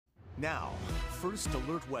Now, First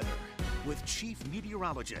Alert Weather with Chief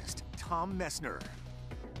Meteorologist Tom Messner.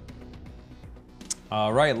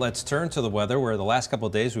 All right, let's turn to the weather where the last couple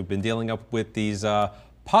of days we've been dealing up with these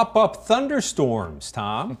pop-up thunderstorms,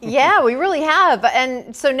 Tom. Yeah, we really have.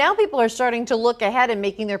 And so now people are starting to look ahead and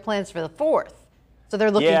making their plans for the 4th. So they're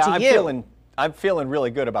looking to you. I'm feeling really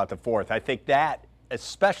good about the 4th. I think that,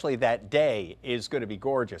 especially that day, is going to be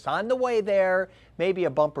gorgeous. On the way there, maybe a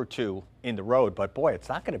bump or two in the road, but boy, it's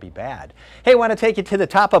not going to be bad. Hey, I want to take you to the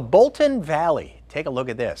top of Bolton Valley. Take a look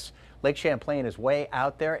at this. Lake Champlain is way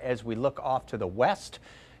out there as we look off to the west.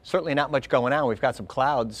 Certainly not much going on. We've got some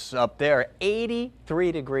clouds up there.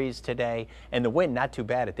 83 degrees today, and the wind not too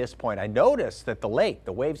bad at this point. I noticed that the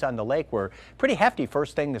waves on the lake were pretty hefty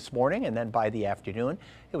first thing this morning, and then by the afternoon,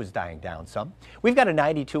 it was dying down some. We've got a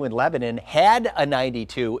 92 in Lebanon, had a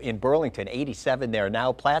 92 in Burlington, 87 there.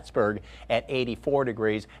 Now Plattsburgh at 84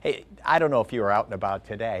 degrees. Hey, I don't know if you were out and about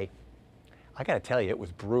today. I got to tell you, it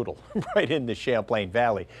was brutal right in the Champlain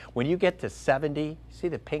Valley. When you get to 70, see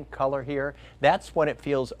the pink color here? That's when it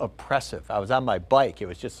feels oppressive. I was on my bike. It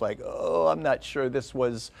was just like, oh, I'm not sure this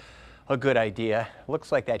was a good idea.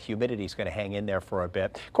 Looks like that humidity is going to hang in there for a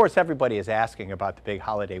bit. Of course, everybody is asking about the big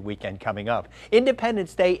holiday weekend coming up.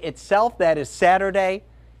 Independence Day itself, that is Saturday.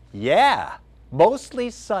 Yeah,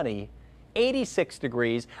 mostly sunny. 86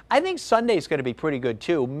 degrees. I think Sunday's going to be pretty good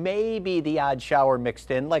too. Maybe the odd shower mixed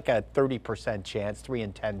in, like a 30% chance, 3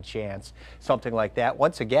 in 10 chance, something like that.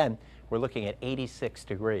 Once again, we're looking at 86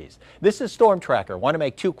 degrees. This is Storm Tracker. Want to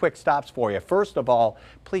make 2 quick stops for you. First of all,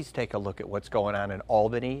 please take a look at what's going on in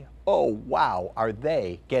Albany. Oh, wow, are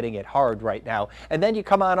they getting it hard right now. And then you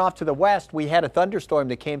come on off to the west. We had a thunderstorm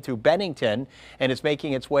that came through Bennington, and it's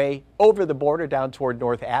making its way over the border down toward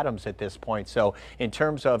North Adams at this point. So in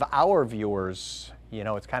terms of our viewers, you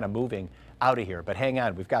know, it's kind of moving out of here. But hang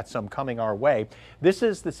on, we've got some coming our way. This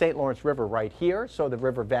is the St. Lawrence River right here, so the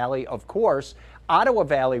River Valley, of course. Ottawa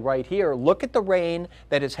Valley right here. Look at the rain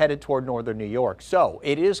that is headed toward northern New York. So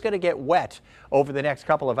it is going to get wet over the next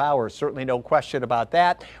couple of hours. Certainly no question about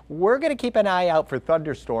that. We're going to keep an eye out for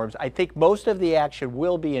thunderstorms. I think most of the action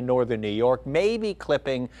will be in northern New York, maybe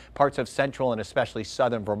clipping parts of central and especially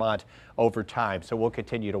southern Vermont over time. So we'll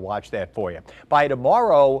continue to watch that for you. By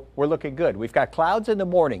tomorrow, we're looking good. We've got clouds in the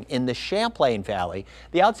morning in the Champlain Valley,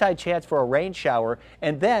 the outside chance for a rain shower,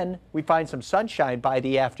 and then we find some sunshine by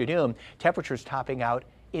the afternoon. Temperatures topping out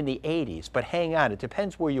in the 80s. But hang on, it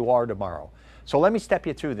depends where you are tomorrow. So let me step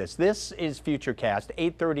you through this. This is Futurecast,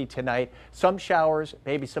 8:30 tonight. Some showers,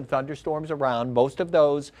 maybe some thunderstorms around, most of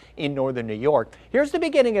those in northern New York. Here's the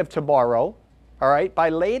beginning of tomorrow. All right, by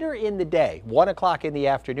later in the day, 1 o'clock in the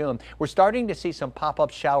afternoon, we're starting to see some pop-up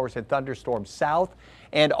showers and thunderstorms south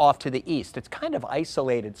and off to the east. It's kind of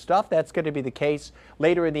isolated stuff. That's going to be the case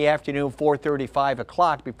later in the afternoon, 4:30, 5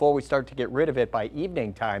 o'clock, before we start to get rid of it by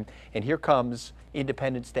evening time. And here comes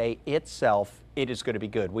Independence Day itself. It is going to be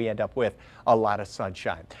good. We end up with a lot of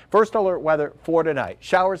sunshine. First alert weather for tonight.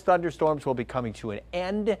 Showers, thunderstorms will be coming to an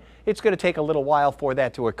end. It's going to take a little while for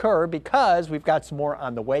that to occur because we've got some more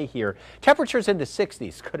on the way here. Temperatures in the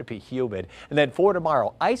 60s, going to be humid. And then for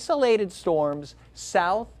tomorrow, isolated storms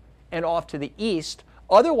south and off to the east.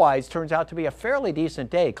 Otherwise, turns out to be a fairly decent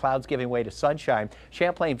day. Clouds giving way to sunshine.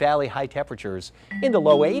 Champlain Valley high temperatures in the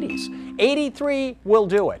low 80s. 83 will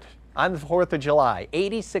do it. On the 4th of July,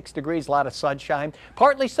 86 degrees, a lot of sunshine.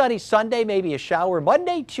 Partly sunny Sunday, maybe a shower.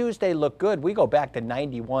 Monday, Tuesday look good. We go back to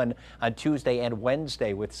 91 on Tuesday and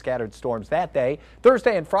Wednesday with scattered storms that day.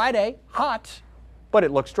 Thursday and Friday, hot, but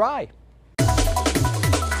it looks dry.